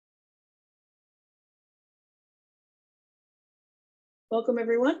Welcome,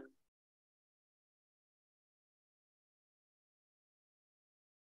 everyone.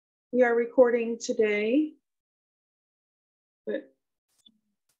 We are recording today, but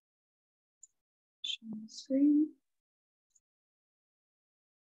showing the screen.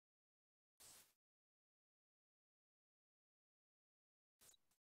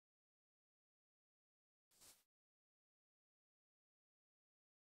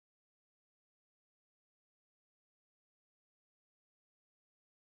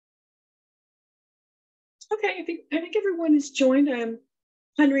 Okay, I think everyone is joined.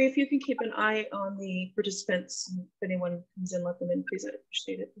 Henry, if you can keep an eye on the participants, if anyone comes in, let them in, please. I'd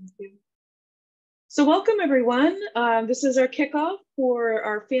appreciate it. Thank you. So welcome, everyone. This is our kickoff for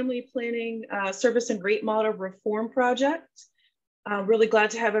our family planning service and rate model reform project. Really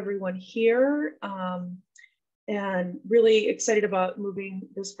glad to have everyone here and really excited about moving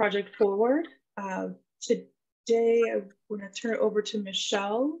this project forward. Today, I want to turn it over to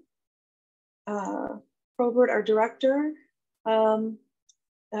Michelle Probert, our director.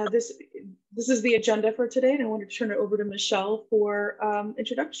 This is the agenda for today, and I want to turn it over to Michelle for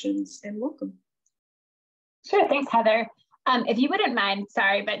introductions and welcome. Sure, thanks, Heather. If you wouldn't mind,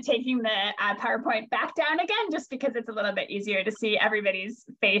 sorry, but taking the PowerPoint back down again, just because it's a little bit easier to see everybody's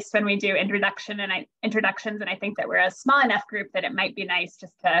face when we do introductions, and I think that we're a small enough group that it might be nice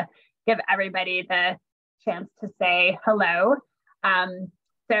just to give everybody the chance to say hello.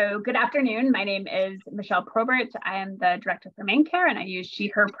 So good afternoon. My name is Michelle Probert. I am the director for Main Care, and I use she,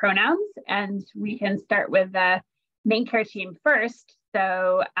 her pronouns. And we can start with the Main Care team first.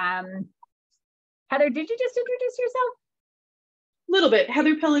 So Heather, did you just introduce yourself? A little bit.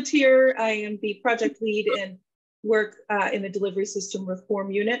 Heather Pelletier. I am the project lead and work in the delivery system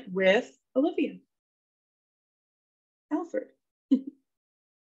reform unit with Olivia Alford.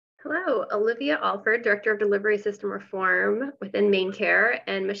 Hello, Olivia Alford, Director of Delivery System Reform within Main Care.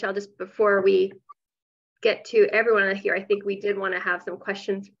 And Michelle, just before we get to everyone here, I think we did want to have some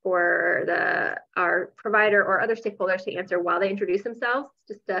questions for our provider or other stakeholders to answer while they introduce themselves,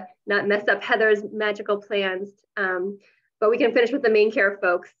 just to not mess up Heather's magical plans. But we can finish with the Main Care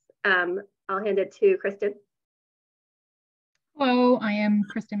folks. I'll hand it to Kristen. Hello, I am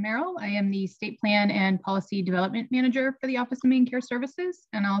Kristen Merrill. I am the State Plan and Policy Development Manager for the Office of Main Care Services,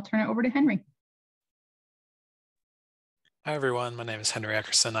 and I'll turn it over to Henry. Hi, everyone. My name is Henry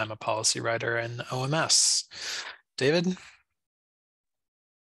Eckerson. I'm a policy writer in OMS. David? Good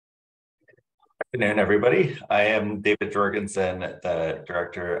afternoon, everybody. I am David Jorgensen, the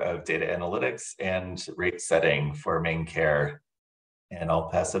Director of Data Analytics and Rate Setting for Main Care. And I'll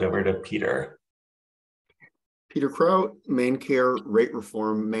pass it over to Peter. Peter Crow, Main Care Rate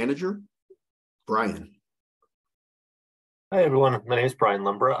Reform Manager. Brian. Hi, everyone. My name is Brian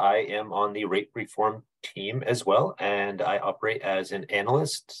Lumbra. I am on the Rate Reform team as well, and I operate as an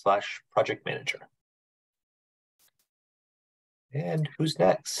analyst / project manager. And who's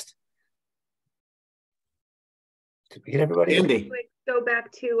next? Did we get everybody? Andy. Go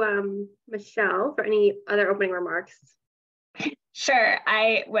back to Michelle for any other opening remarks. Sure.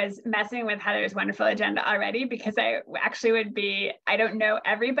 I was messing with Heather's wonderful agenda already because I actually I don't know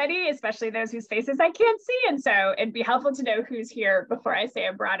everybody, especially those whose faces I can't see. And so it'd be helpful to know who's here before I say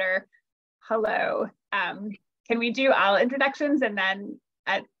a broader hello. Can we do all introductions and then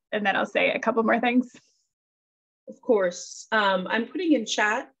I'll say a couple more things? Of course. I'm putting in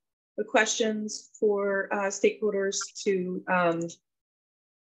chat the questions for stakeholders to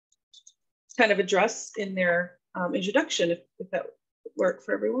kind of address in their introduction, if that would work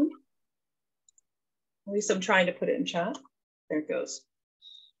for everyone. At least I'm trying to put it in chat. There it goes.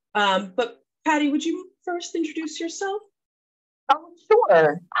 But Patty, would you first introduce yourself? Oh,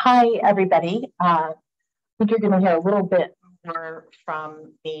 sure. Hi, everybody. I think you're going to hear a little bit more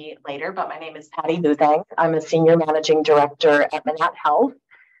from me later, but my name is Patty Boothang. I'm a Senior Managing Director at Manat Health,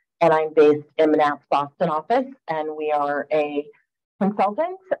 and I'm based in Manat's Boston office, and we are a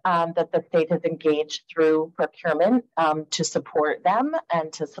consultant that the state has engaged through procurement to support them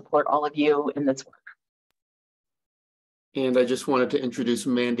and to support all of you in this work. And I just wanted to introduce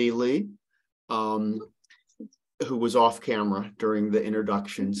Mandy Lee, who was off camera during the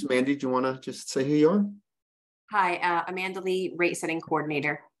introductions. Mandy, do you want to just say who you are? Hi, Amanda Lee, Rate Setting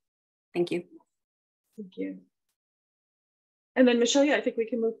Coordinator. Thank you. Thank you. And then Michelle, yeah, I think we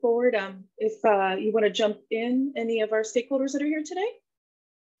can move forward. If you want to jump in, any of our stakeholders that are here today?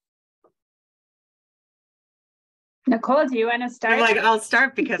 Nicole, do you want to start? I'll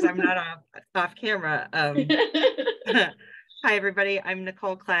start because I'm not off camera. Hi, everybody. I'm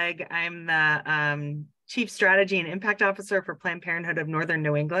Nicole Clegg. I'm the Chief Strategy and Impact Officer for Planned Parenthood of Northern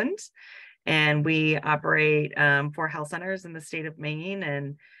New England. And we operate 4 health centers in the state of Maine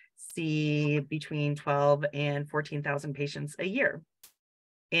and see between 12 and 14,000 patients a year.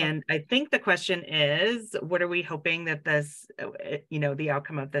 And I think the question is, what are we hoping that this, the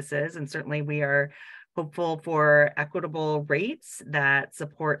outcome of this is? And certainly we are hopeful for equitable rates that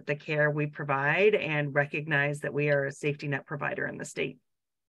support the care we provide and recognize that we are a safety net provider in the state.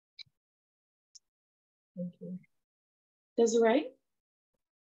 Thank you. Desiree?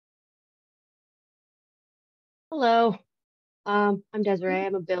 Hello, I'm Desiree.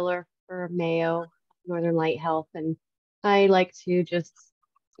 I'm a biller for Mayo, Northern Light Health, and I like to just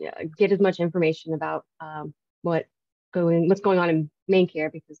get as much information about what's going on in main care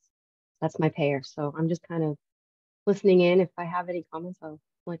because that's my payer. So I'm just kind of listening in. If I have any comments, I'll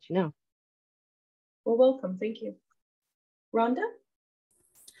let you know. Well, welcome. Thank you. Rhonda?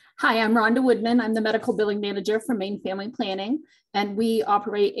 Hi, I'm Rhonda Woodman. I'm the medical billing manager for Maine Family Planning, and we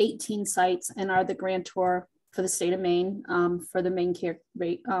operate 18 sites and are the grantor for the state of Maine for the main care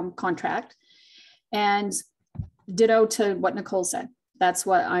rate contract. And ditto to what Nicole said. That's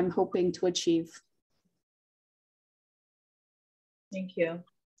what I'm hoping to achieve. Thank you.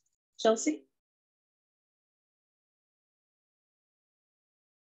 Chelsea?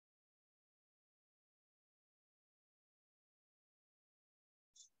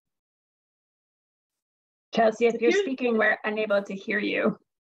 Chelsea, if you're speaking, we're unable to hear you.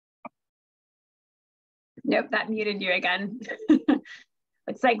 Nope, that muted you again.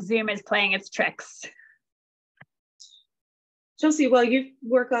 Looks like Zoom is playing its tricks. Chelsea, while you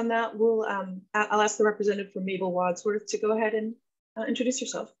work on that, I'll ask the representative from Mabel Wadsworth to go ahead and introduce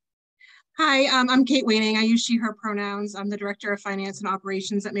yourself. Hi, I'm Kate Waning. I use she, her pronouns. I'm the Director of Finance and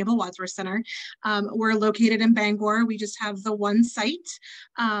Operations at Mabel Wadsworth Center. We're located in Bangor. We just have the one site,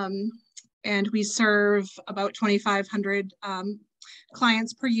 and we serve about 2,500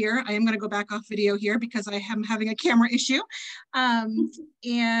 clients per year. I am going to go back off video here because I am having a camera issue.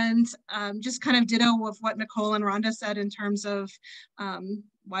 And just kind of ditto with what Nicole and Rhonda said in terms of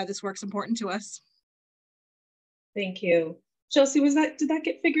why this work's important to us. Thank you. Chelsea, did that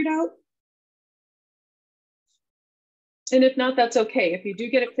get figured out? And if not, that's okay. If you do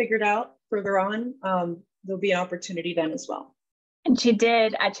get it figured out further on, there'll be an opportunity then as well. And she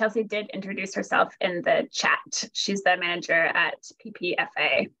did, Chelsea did introduce herself in the chat. She's the manager at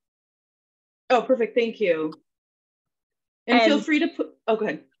PPFA. Oh, perfect, thank you. And feel free to put, oh, go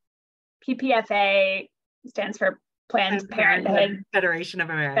ahead. PPFA stands for Planned Parenthood Federation of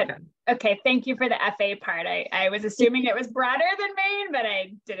America. Okay, thank you for the FA part. I was assuming it was broader than Maine, but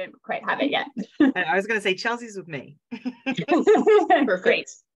I didn't quite have it yet. I was going to say Chelsea's with me. Perfect. Great.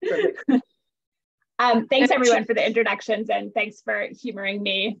 Perfect. Thanks everyone for the introductions, and thanks for humoring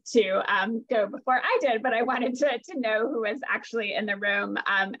me to go before I did, but I wanted to know who was actually in the room.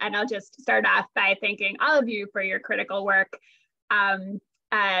 And I'll just start off by thanking all of you for your critical work.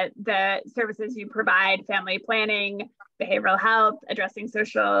 The services you provide, family planning, behavioral health, addressing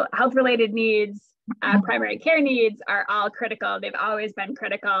social health related needs, primary care needs are all critical. They've always been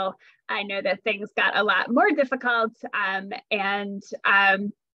critical. I know that things got a lot more difficult and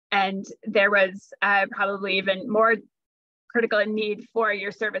there was probably even more critical need for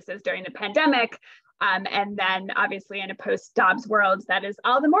your services during the pandemic. And then obviously in a post-Dobbs world, that is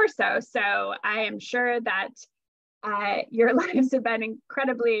all the more so. So I am sure that your lives have been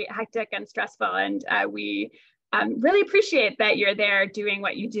incredibly hectic and stressful, and we really appreciate that you're there doing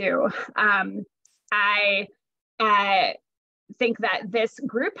what you do. I think that this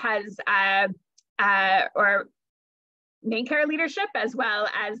group has, or main care leadership, as well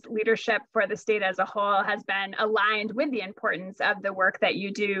as leadership for the state as a whole, has been aligned with the importance of the work that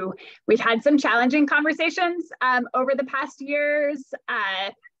you do. We've had some challenging conversations over the past years.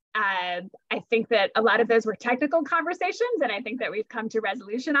 I think that a lot of those were technical conversations, and I think that we've come to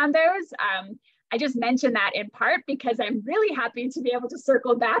resolution on those. I just mentioned that in part because I'm really happy to be able to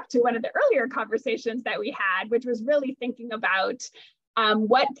circle back to one of the earlier conversations that we had, which was really thinking about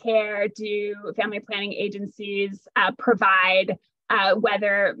what care do family planning agencies provide,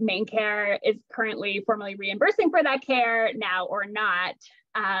 whether main care is currently formally reimbursing for that care now or not,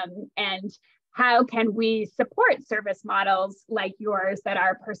 and how can we support service models like yours that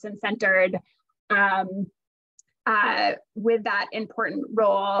are person-centered with that important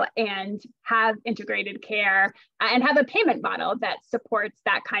role, and have integrated care and have a payment model that supports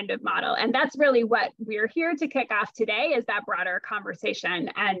that kind of model. And that's really what we're here to kick off today, is that broader conversation.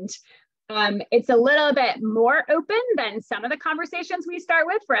 And it's a little bit more open than some of the conversations we start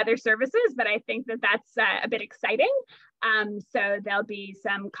with for other services, but I think that that's a bit exciting. So there'll be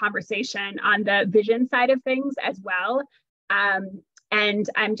some conversation on the vision side of things as well. And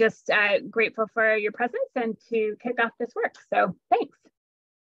I'm just grateful for your presence and to kick off this work. So thanks.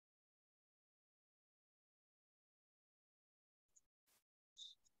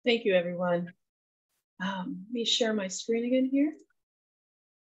 Thank you, everyone. Let me share my screen again here.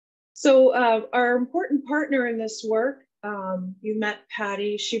 So our important partner in this work, you met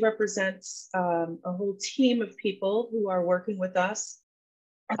Patty. She represents a whole team of people who are working with us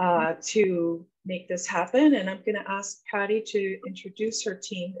to make this happen. And I'm going to ask Patty to introduce her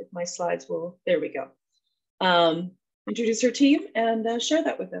team. If my slides will, there we go. Introduce her team and share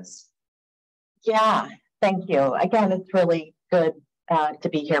that with us. Yeah, thank you. Again, it's really good to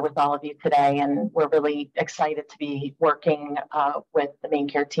be here with all of you today, and we're really excited to be working with the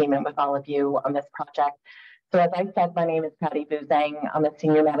MaineCare team and with all of you on this project. So as I said, my name is Patty Buzang. I'm a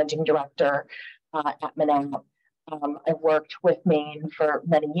Senior Managing Director at Manat. I've worked with Maine for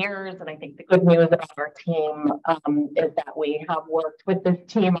many years, and I think the good news about our team is that we have worked with this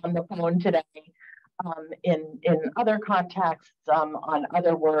team on the phone today in other contexts, on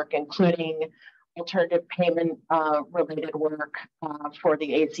other work, including alternative payment related work for the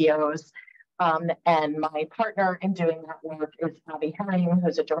ACOs. And my partner in doing that work is Abby Herring,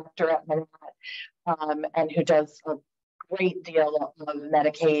 who's a director at Manat, and who does a great deal of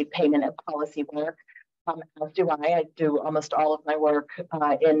Medicaid payment and policy work. As do I. I do almost all of my work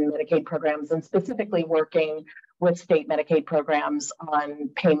in Medicaid programs, and specifically working with state Medicaid programs on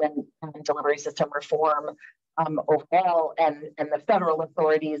payment and delivery system reform overall, and the federal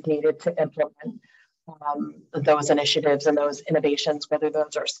authorities needed to implement those initiatives and those innovations, whether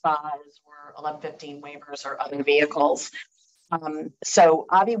those are SPAs or 1115 waivers or other vehicles. So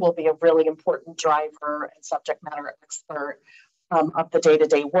Avi will be a really important driver and subject matter expert of the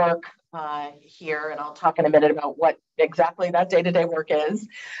day-to-day work here, and I'll talk in a minute about what exactly that day-to-day work is.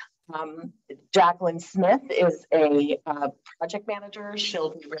 Jacqueline Smith is a project manager. She'll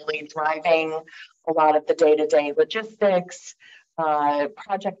be really driving a lot of the day-to-day logistics,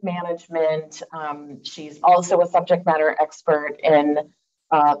 project management. She's also a subject matter expert in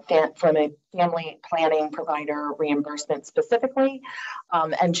from a family planning provider reimbursement specifically.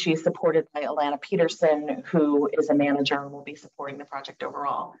 And she's supported by Alana Peterson, who is a manager and will be supporting the project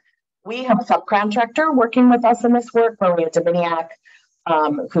overall. We have a subcontractor working with us in this work, Maria Dominiak,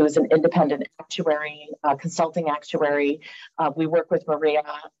 who's an independent actuary, consulting actuary. We work with Maria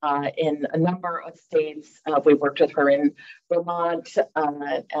in a number of states. We worked with her in Vermont,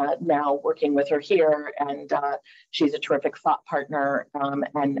 now working with her here, and she's a terrific thought partner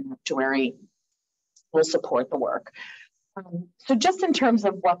and actuary will support the work. So just in terms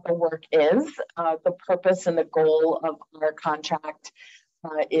of what the work is, the purpose and the goal of our contract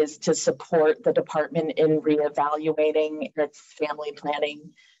is to support the department in reevaluating its family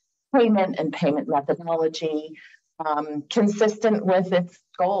planning payment and payment methodology, consistent with its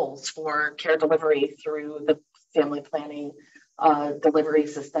goals for care delivery through the family planning delivery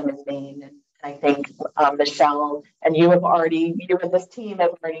system in Maine. And I think Michelle and you and this team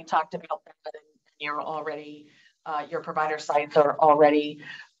have already talked about that, and you're already, your provider sites are already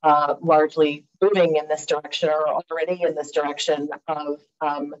largely moving in this direction, or already in this direction of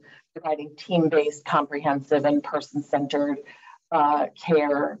providing team-based, comprehensive, and person-centered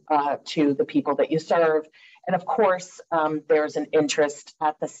care to the people that you serve. And of course, there's an interest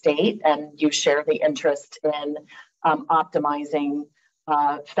at the state, and you share the interest in optimizing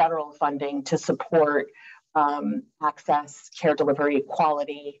federal funding to support access, care delivery,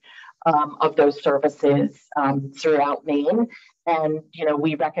 quality of those services throughout Maine. And, you know,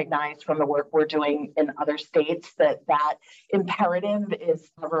 we recognize from the work we're doing in other states that imperative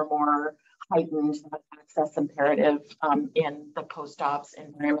is ever more heightened, that access imperative in the post-ops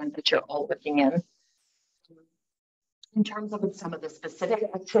environment that you're all working in. In terms of some of the specific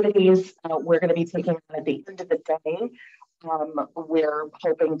activities we're going to be taking on at the end of the day, we're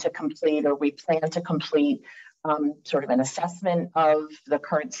hoping to complete, or we plan to complete, sort of an assessment of the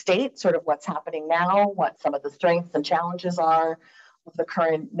current state, sort of what's happening now, what some of the strengths and challenges are of the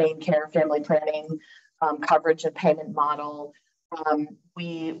current MaineCare family planning coverage and payment model.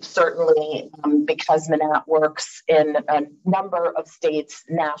 We certainly, because Manat works in a number of states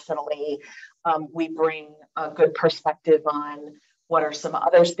nationally, we bring a good perspective on what are some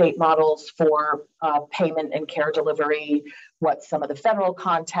other state models for payment and care delivery, what some of the federal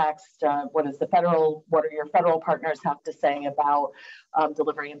context, what do your federal partners have to say about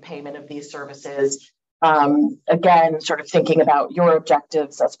delivery and payment of these services. Again, sort of thinking about your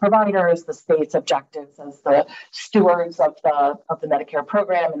objectives as providers, the state's objectives as the stewards of the Medicare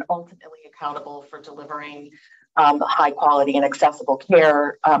program, and ultimately accountable for delivering high quality and accessible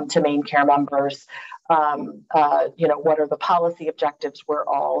care to Maine Care members. What are the policy objectives we're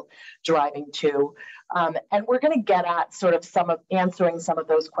all driving to? And we're going to get at sort of answering some of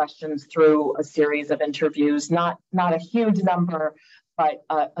those questions through a series of interviews, not a huge number, but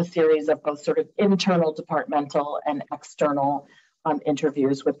a series of both sort of internal departmental and external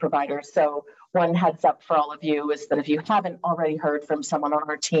interviews with providers. So one heads up for all of you is that if you haven't already heard from someone on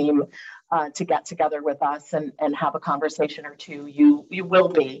our team to get together with us and have a conversation or two, you will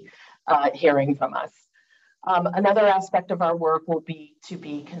be hearing from us. Another aspect of our work will be to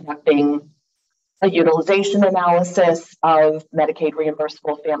be conducting a utilization analysis of Medicaid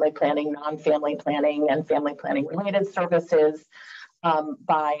reimbursable family planning, non-family planning, and family planning related services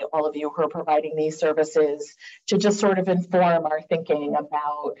by all of you who are providing these services to just sort of inform our thinking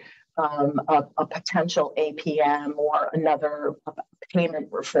about a potential APM or another payment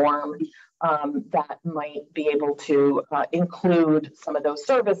reform that might be able to include some of those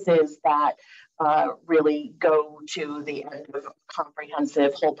services that really go to the end of a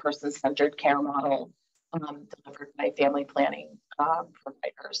comprehensive whole person centered care model delivered by family planning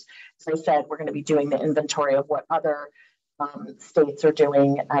providers. As I said, we're going to be doing the inventory of what other states are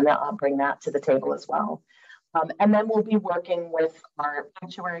doing, and I'll bring that to the table as well. And then we'll be working with our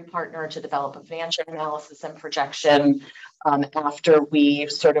actuary partner to develop a financial analysis and projection after we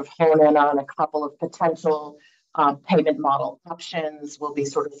sort of hone in on a couple of potential payment model options. We'll be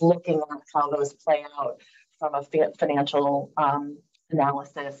sort of looking at how those play out from a financial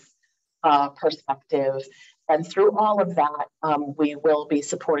analysis perspective. And through all of that, we will be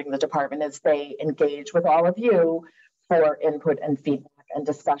supporting the department as they engage with all of you for input and feedback and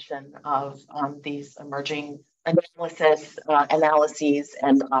discussion of these emerging analyses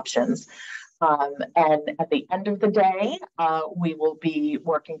and options. And at the end of the day, we will be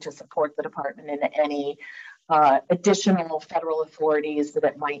working to support the department in any additional federal authorities that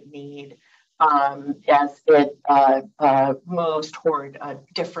it might need as it moves toward a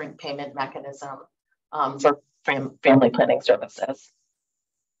different payment mechanism for family planning services.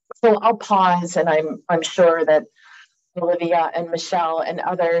 So I'll pause, and I'm sure that Olivia and Michelle and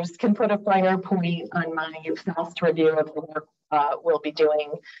others can put a finer point on my fast review of the work we'll be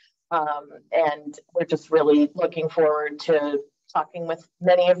doing. And we're just really looking forward to talking with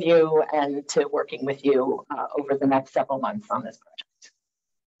many of you and to working with you over the next several months on this project.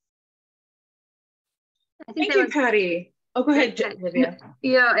 Thank you, Patty. Oh, go ahead, Olivia.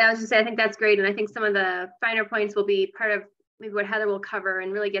 Yeah, I was just saying, I think that's great. And I think some of the finer points will be part of maybe what Heather will cover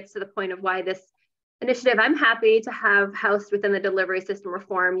and really gets to the point of why this initiative I'm happy to have housed within the delivery system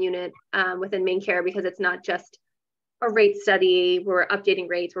reform unit within Maine Care, because it's not just a rate study. We're updating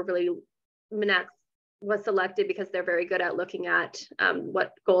rates. We're really, MNAC was selected because they're very good at looking at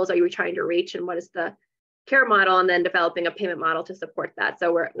what goals are you trying to reach and what is the care model, and then developing a payment model to support that.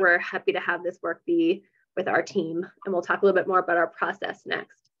 So we're happy to have this work be with our team, and we'll talk a little bit more about our process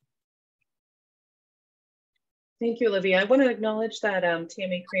next. Thank you, Olivia. I want to acknowledge that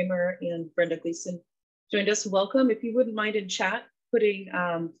Tammy Kramer and Brenda Gleason joined us. Welcome. If you wouldn't mind in chat, putting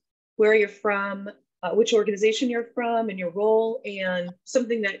where you're from, which organization you're from and your role, and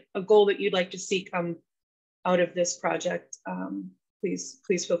a goal that you'd like to see come out of this project, please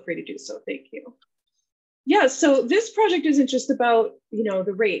feel free to do so. Thank you. Yeah, so this project isn't just about,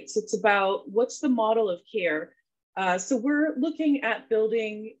 the rates. It's about what's the model of care. So we're looking at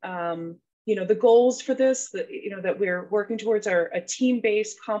building, the goals for this, that we're working towards are a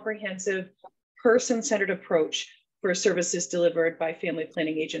team-based, comprehensive, person-centered approach for services delivered by family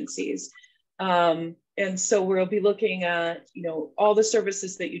planning agencies. And so we'll be looking at, all the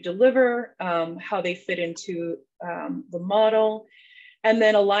services that you deliver, how they fit into the model, and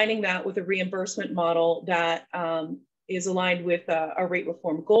then aligning that with a reimbursement model that is aligned with our rate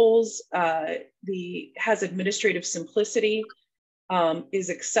reform goals, has administrative simplicity,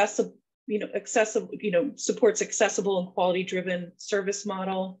 is accessible, supports accessible and quality-driven service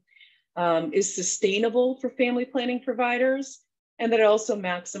model, is sustainable for family planning providers, and that it also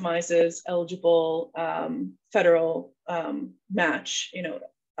maximizes eligible federal match,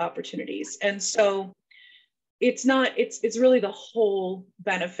 opportunities. And so it's really the whole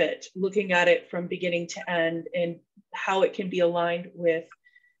benefit, looking at it from beginning to end and how it can be aligned with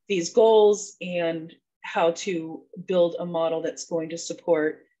these goals and how to build a model that's going to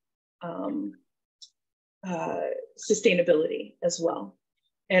support sustainability as well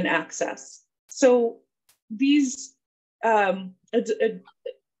and access. So these, a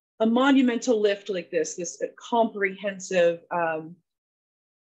monumental lift like this comprehensive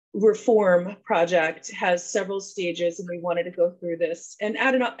reform project has several stages, and we wanted to go through this. And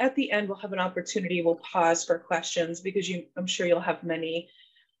at the end, we'll have an opportunity. We'll pause for questions because I'm sure you'll have many.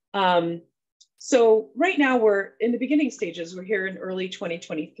 So right now we're in the beginning stages. We're here in early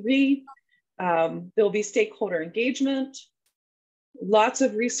 2023. There'll be stakeholder engagement, lots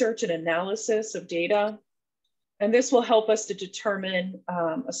of research and analysis of data. And this will help us to determine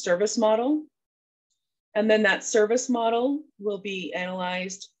a service model. And then that service model will be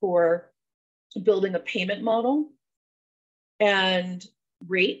analyzed for building a payment model and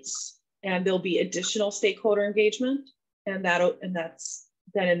rates, and there'll be additional stakeholder engagement. And that's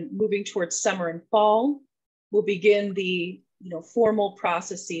then moving towards summer and fall, we'll begin the formal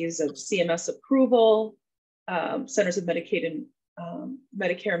processes of CMS approval, Centers of Medicaid and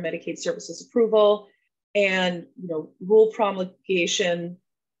Medicare and Medicaid Services approval, and rule promulgation.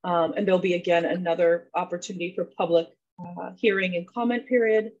 And there'll be, again, another opportunity for public hearing and comment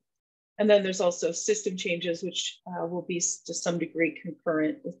period. And then there's also system changes, which will be to some degree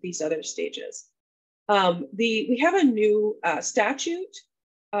concurrent with these other stages. We have a new statute,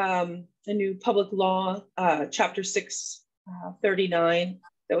 a new public law, Chapter 639,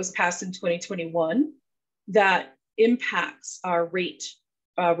 that was passed in 2021 that impacts our rate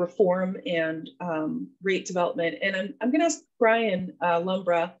reform and rate development. And I'm going to ask Brian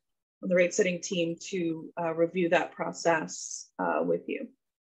Lumbra on the rate setting team to review that process with you.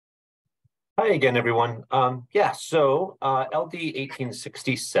 Hi again, everyone. So LD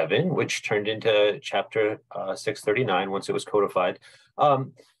 1867, which turned into Chapter 639 once it was codified,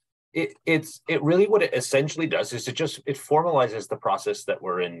 it really what it essentially does is it formalizes the process that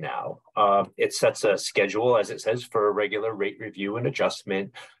we're in now. It sets a schedule, as it says, for a regular rate review and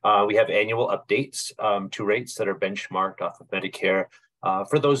adjustment. We have annual updates to rates that are benchmarked off of Medicare.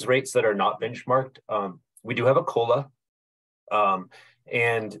 For those rates that are not benchmarked, we do have a COLA.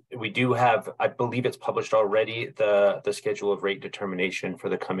 And we do have, I believe it's published already, the schedule of rate determination for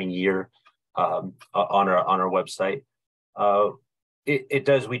the coming year on our website.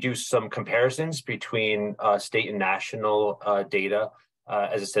 We do some comparisons between state and national data,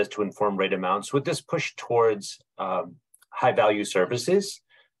 as it says, to inform rate amounts. With this push towards high value services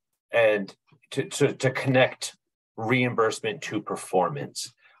and to connect reimbursement to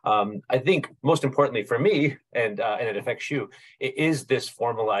performance. I think most importantly for me, and it affects you, it is this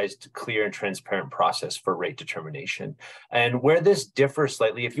formalized, clear, and transparent process for rate determination. And where this differs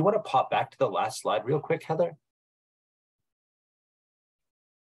slightly, if you want to pop back to the last slide real quick, Heather.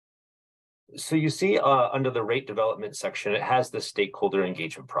 So you see under the rate development section, it has the stakeholder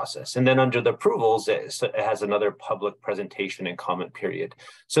engagement process. And then under the approvals, it has another public presentation and comment period.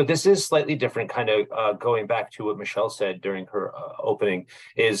 So this is slightly different, kind of going back to what Michelle said during her opening,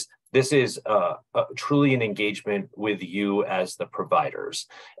 is this is truly an engagement with you as the providers.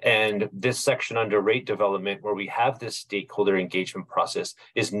 And this section under rate development, where we have this stakeholder engagement process,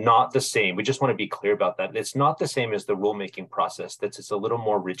 is not the same. We just want to be clear about that. It's not the same as the rulemaking process. It's a little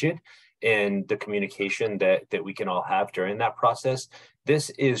more rigid in the communication that we can all have during that process. This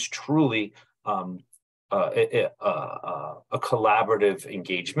is truly a collaborative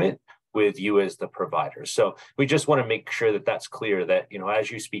engagement with you as the provider. So we just want to make sure that that's clear, that, as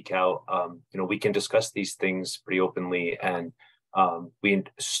you speak out, we can discuss these things pretty openly, and we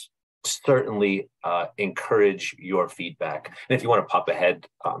certainly encourage your feedback. And if you want to pop ahead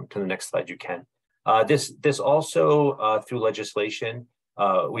to the next slide, you can. This also, through legislation,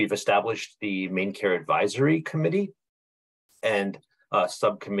 we've established the Main Care Advisory Committee and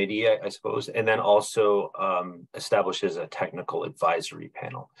subcommittee, I suppose, and then also establishes a technical advisory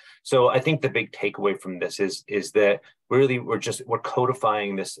panel. So I think the big takeaway from this is that really we're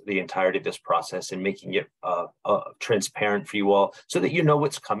codifying the entirety of this process and making it transparent for you all, so that you know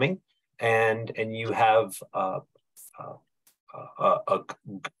what's coming, and you have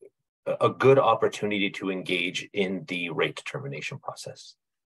a good opportunity to engage in the rate determination process.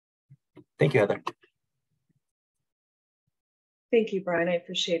 Thank you, Heather. Thank you, Brian. I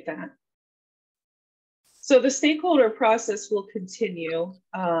appreciate that. So the stakeholder process will continue,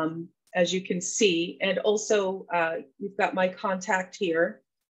 as you can see, and also you've got my contact here,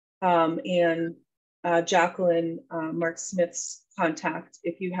 and Jacqueline Mark Smith's contact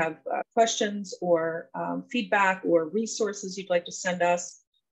if you have questions or feedback or resources you'd like to send us.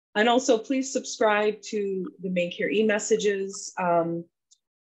 And also please subscribe to the Main Care e-messages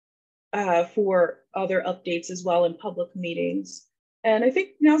for other updates as well in public meetings. And I think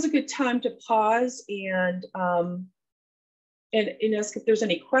now's a good time to pause and ask if there's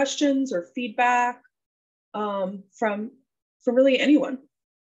any questions or feedback from really anyone.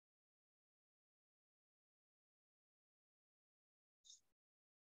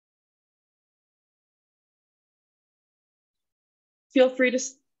 feel free to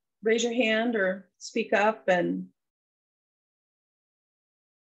raise your hand or speak up, and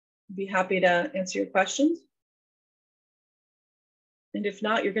be happy to answer your questions. And if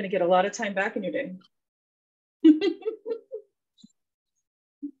not, you're going to get a lot of time back in your day.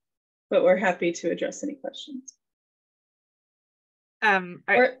 But we're happy to address any questions. Or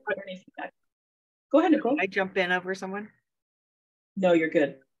any feedback. Go ahead, Nicole. I jump in over someone? No, you're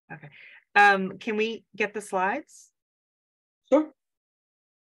good. Okay. Can we get the slides? Sure.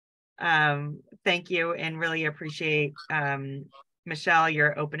 Thank you, and really appreciate, Michelle,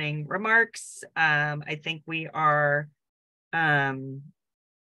 your opening remarks. I think we are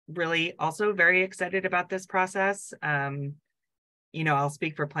really also very excited about this process. You know, I'll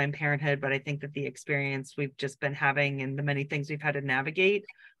speak for Planned Parenthood, but I think that the experience we've just been having and the many things we've had to navigate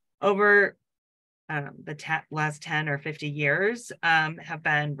over the last 10 or 50 years have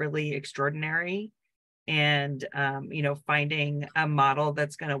been really extraordinary. And, you know, finding a model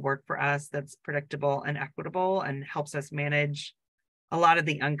that's going to work for us, that's predictable and equitable and helps us manage a lot of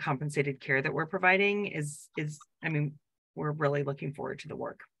the uncompensated care that we're providing is, I mean, we're really looking forward to the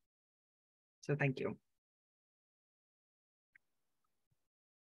work. So thank you.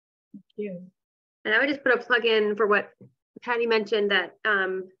 Thank you. And I would just put a plug in for what Patty mentioned, that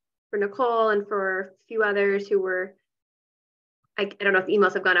for Nicole and for a few others who were, I don't know if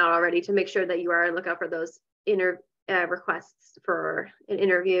emails have gone out already, to make sure that you are on the lookout for those requests for an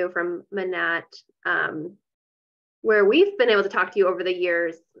interview from Manat, where we've been able to talk to you over the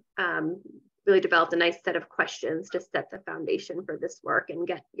years, really developed a nice set of questions to set the foundation for this work and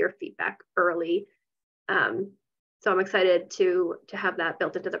get your feedback early. So I'm excited to have that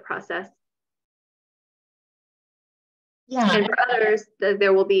built into the process. Yeah. And for others,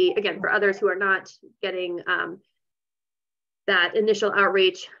 there will be, again, for others who are not getting that initial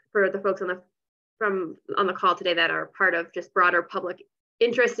outreach, for the folks on the call today that are part of just broader public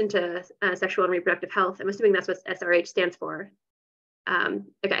interest into sexual and reproductive health. I'm assuming that's what SRH stands for.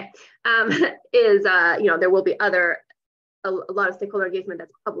 Okay, you know, there will be a lot of stakeholder engagement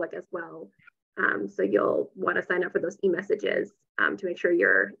that's public as well. So you'll want to sign up for those e-messages to make sure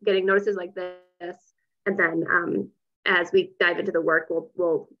you're getting notices like this. And then as we dive into the work,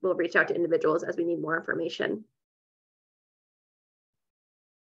 we'll reach out to individuals as we need more information.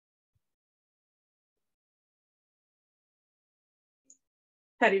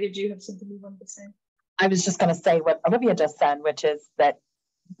 Patty, did you have something you wanted to say? I was just going to say what Olivia just said, which is that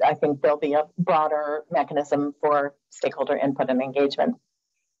I think there'll be a broader mechanism for stakeholder input and engagement.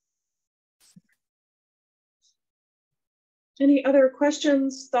 Any other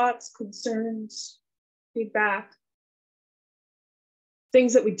questions, thoughts, concerns, feedback?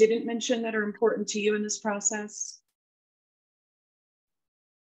 Things that we didn't mention that are important to you in this process?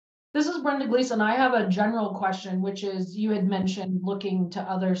 This is Brenda Gleason. I have a general question, which is, you had mentioned looking to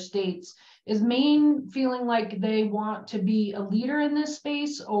other states. Is Maine feeling like they want to be a leader in this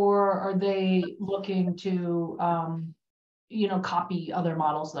space, or are they looking to, you know, copy other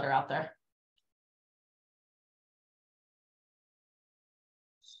models that are out there?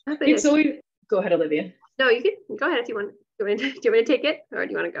 So go ahead, Olivia. No, you can go ahead if you want. Do you want me to take it, or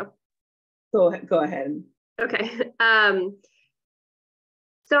do you want to go? Go ahead. Okay.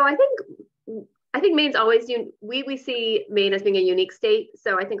 So I think Maine's always, we see Maine as being a unique state.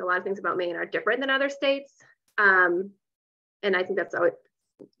 So I think a lot of things about Maine are different than other states. And I think that's always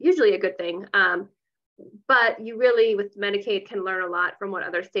usually a good thing. But you really, with Medicaid, can learn a lot from what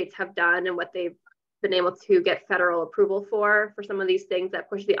other states have done and what they've been able to get federal approval for some of these things that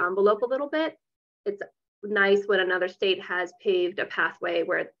push the envelope a little bit. It's nice when another state has paved a pathway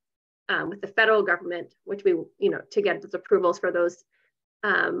where with the federal government, which we, to get those approvals for those,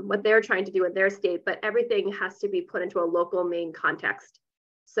 what they're trying to do in their state, but everything has to be put into a local Maine context.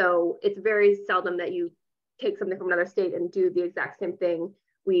 So it's very seldom that you take something from another state and do the exact same thing.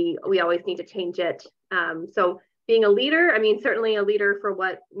 We always need to change it. So being a leader, I mean, certainly a leader for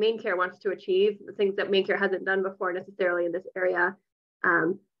what MaineCare wants to achieve, the things that MaineCare hasn't done before necessarily in this area.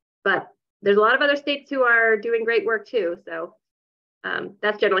 But there's a lot of other states who are doing great work too. So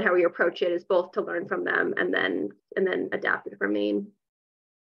that's generally how we approach it, is both to learn from them and then adapt it for Maine.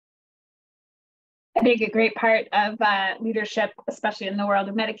 I think a great part of leadership, especially in the world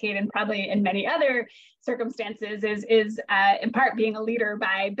of Medicaid and probably in many other circumstances, is in part being a leader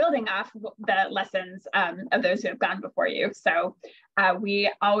by building off the lessons of those who have gone before you. So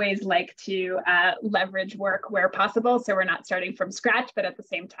we always like to leverage work where possible, so we're not starting from scratch, but at the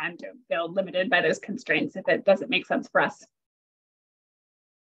same time don't feel limited by those constraints if it doesn't make sense for us.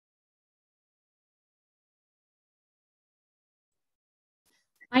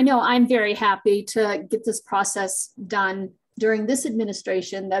 I know I'm very happy to get this process done during this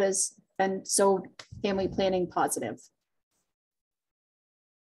administration that has been so family planning positive.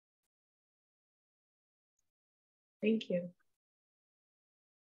 Thank you.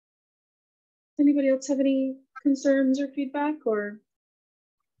 Does anybody else have any concerns or feedback? Or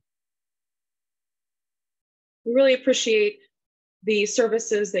we really appreciate the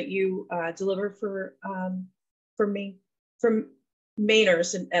services that you deliver for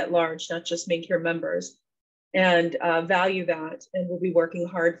Mainers at large, not just MaineCare members, and value that. And we'll be working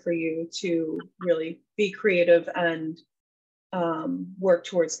hard for you to really be creative and work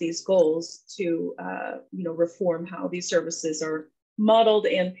towards these goals to reform how these services are modeled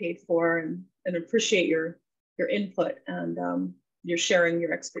and paid for, and appreciate your input and your sharing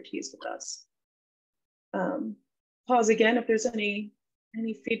your expertise with us. Pause again if there's any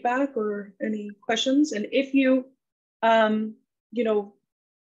feedback or any questions, and if you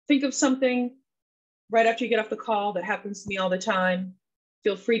think of something right after you get off the call, that happens to me all the time,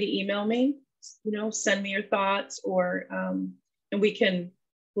 feel free to email me, send me your thoughts, or and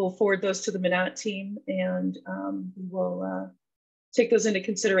we'll forward those to the Manat team, and we will take those into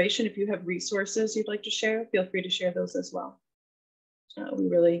consideration. If you have resources you'd like to share, feel free to share those as well. We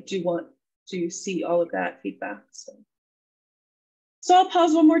really do want to see all of that feedback. So I'll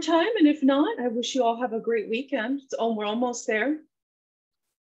pause one more time, and if not, I wish you all have a great weekend. We're almost there.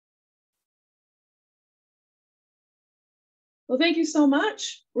 Well, thank you so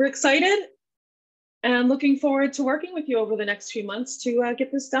much. We're excited and looking forward to working with you over the next few months to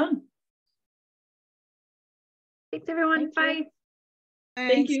get this done. Thanks, everyone. Bye.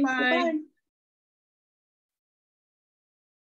 Thank you. Bye. Bye-bye.